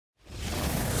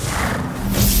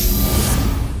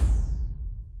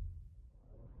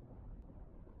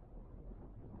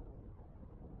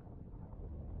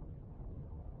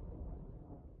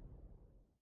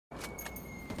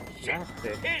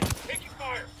Hit! Taking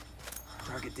fire!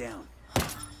 Target down.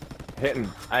 Hitting.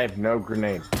 I have no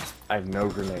grenade. I have no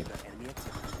grenade. Enemy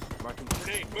activity. Marking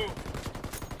Grenade, move!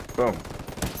 Boom.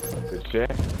 Good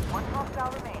shit. One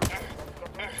hostile remaining. Let's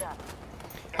get this done.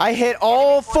 I hit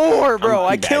all four, bro.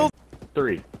 I killed.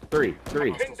 Three. I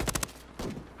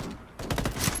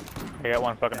got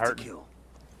one fucking hurt. kill.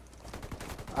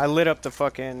 I lit up the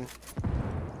fucking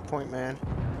point, man.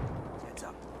 Heads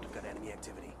up. Got enemy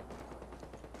activity.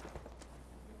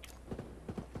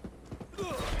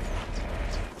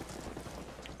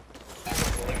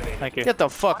 Thank you. Get the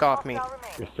fuck off me. Hostile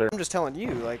remaining. Yes, sir. I'm just telling you,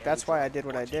 like, that's why I did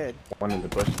what I did. One in the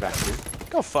bush back here.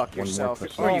 Go fuck One more yourself.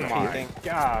 push. Who are you Oh my peeking?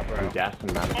 god, bro. I'm gassing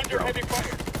him out of the Under drone. heavy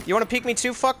fire! You wanna peek me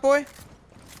too, fuckboy?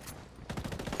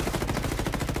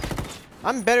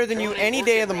 I'm better than you any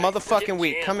day of the motherfucking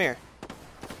week. Come here.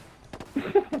 Rogue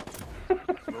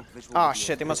visual Oh reveal.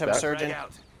 shit, they must have a surgeon. Frag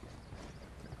out.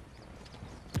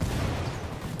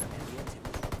 Enemy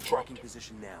activity. Tracking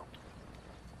position now.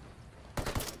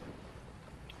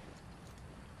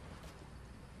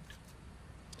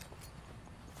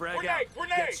 Frag out.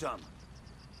 Grenade! Get some.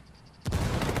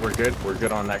 We're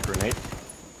good on that grenade.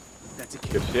 That's a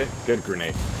kill. Good shit. Good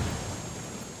grenade.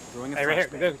 Throwing a Hey, right here.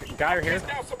 flashbang. There's a guy right here.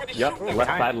 Now somebody Yep. shoot them!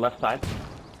 Left side.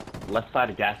 Left side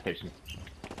of gas station.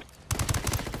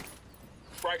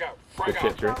 Frag out! Good Frag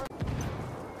shit, out! Drew.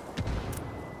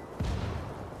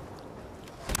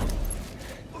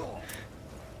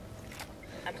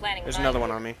 I'm planning. There's another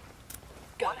one on me.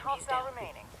 One hostile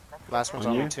remaining. Let's Last one's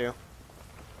On on you? me too.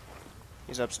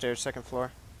 He's upstairs, second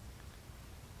floor.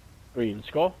 Were you in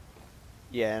skull?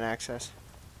 Yeah, in access.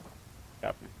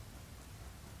 Copy.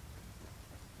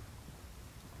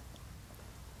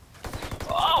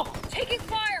 Oh! Taking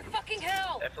fire! Fucking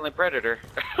hell! Definitely predator.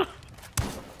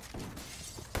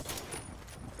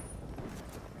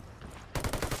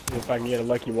 See if I can get a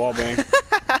lucky wall bang.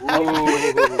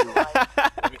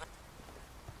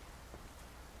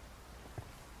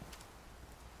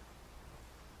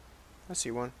 I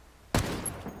see one.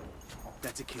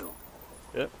 That's a kill.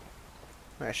 Yep.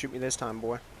 Alright, shoot me this time,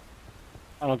 boy.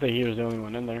 I don't think he was the only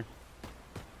one in there.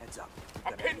 Heads up.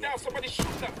 I'm pinned down, somebody shoot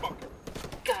that fucker!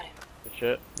 Got him. Good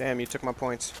shit. Damn, you took my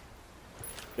points.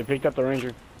 They picked up the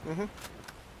ranger. Mm-hmm.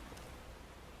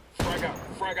 Frag out!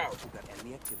 Frag out! Got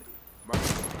enemy activity.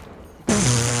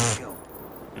 Marking. Kill.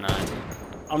 Nice.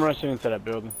 I'm rushing into that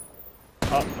building.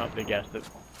 Oh, no, they gassed it.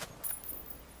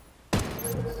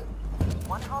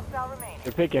 One hostile remaining.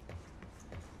 They're picking.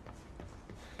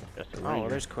 That's the Oh, ranger.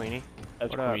 there's Queenie.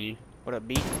 That's what up? Queenie. What up,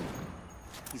 B?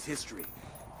 He's history.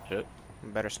 Shit. I'm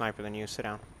a better sniper than you. Sit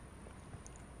down.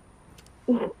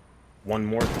 One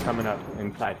more coming up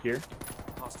inside here.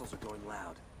 Hostiles are going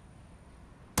loud.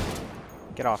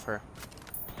 Get off her.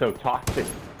 So toxic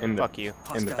in the Fuck you.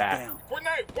 in the Hostile back. down.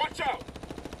 Grenade! Watch out!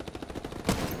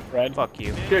 Red. Fuck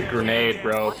you. Good grenade,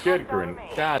 bro. Good grenade.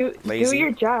 God. Do Lazy.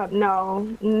 your job. No.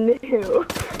 No.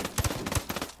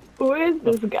 Who is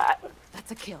this guy?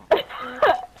 That's a kill.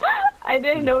 I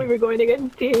didn't know we were going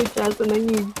against THS and then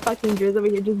you fucking Driz over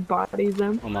here just bodies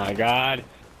them. Oh my god.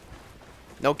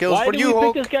 No kills Why for did you, we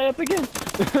Hulk. pick this guy up again?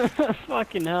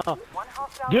 Fucking hell. One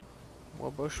hostile. Dude.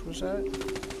 What bush was that?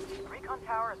 Recon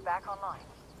tower is back online.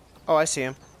 Oh, I see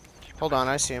him. Hold on,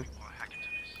 I see him.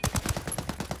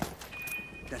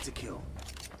 That's a kill.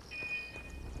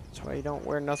 That's why you don't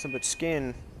wear nothing but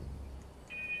skin.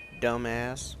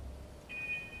 Dumbass.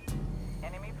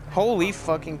 Enemy. Holy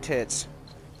fucking tits.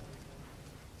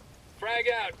 Frag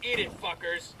out! Eat it,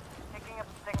 fuckers! Picking up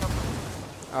the signal.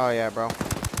 Oh yeah, bro.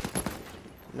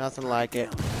 Nothing like it.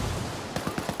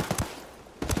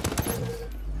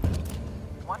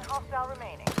 One hostile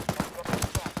remaining. Let's get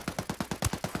this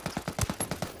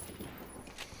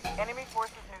done. Enemy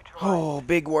forces neutralized. Oh,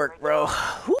 big work, bro.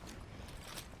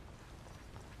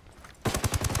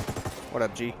 What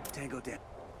up, G? Tango down.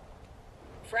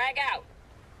 Frag out.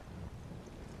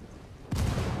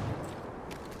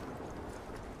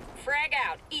 Frag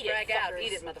out. Eat it. Frag out.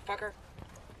 Eat it, motherfucker.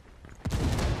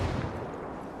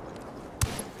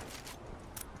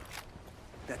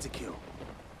 That's a kill.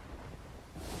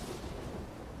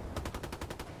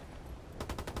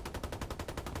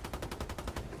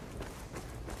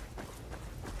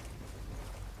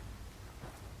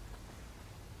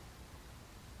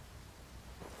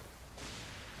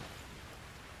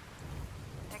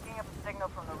 Picking up a signal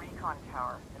from the recon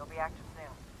tower. It'll be active soon.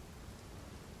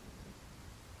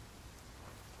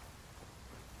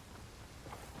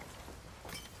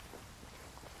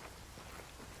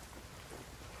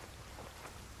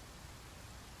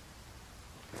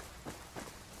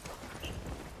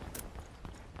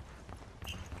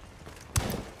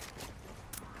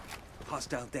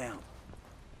 Hostile down.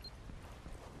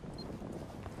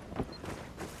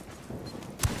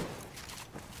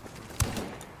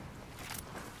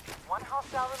 One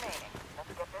hostile remaining.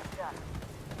 Let's get this done.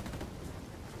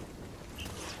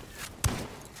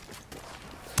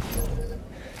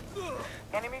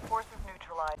 Enemy forces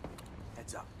neutralized.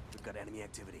 Heads up. We've got enemy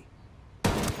activity.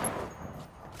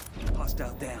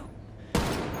 Hostile down.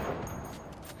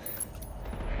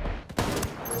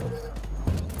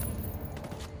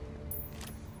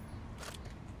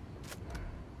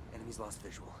 Enemy's lost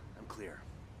visual. I'm clear.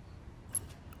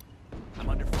 I'm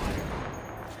under fire.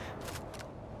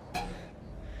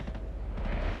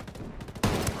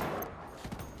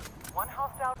 One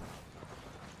hostile.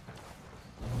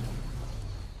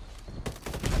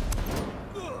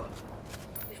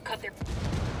 We've cut their...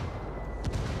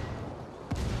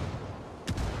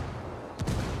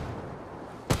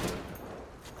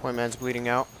 Point man's bleeding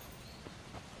out.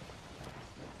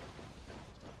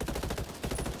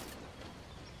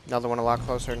 Another one a lot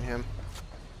closer than him.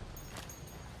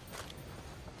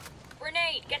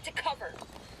 Grenade! Get to cover!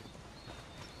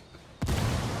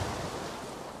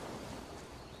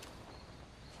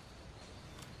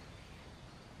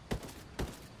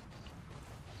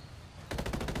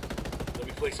 Let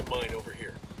me place a mine over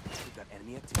here. We've got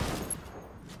enemy activity.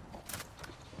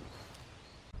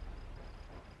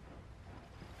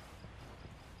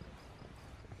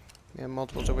 Yeah,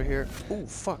 multiples over here. Ooh,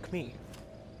 fuck me.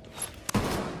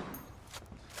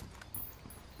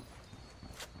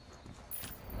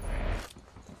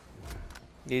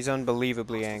 He's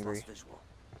unbelievably angry. Lost visual.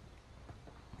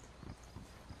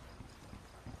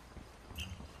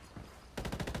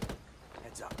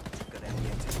 Heads up. We've got enemy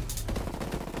activity.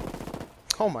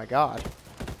 Oh my god.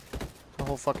 A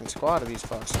whole fucking squad of these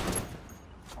fucks.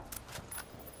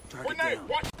 Target Grenade! down.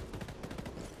 Watch!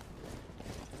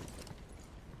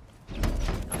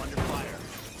 I'm under fire.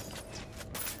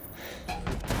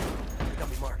 Got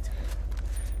me marked.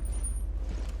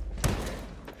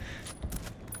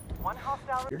 One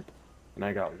hostile. And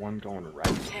I got one going right.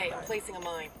 Hey, I'm placing a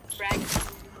mine. Frag.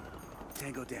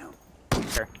 Tango down.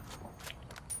 Sure.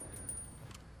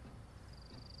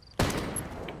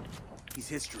 He's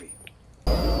history.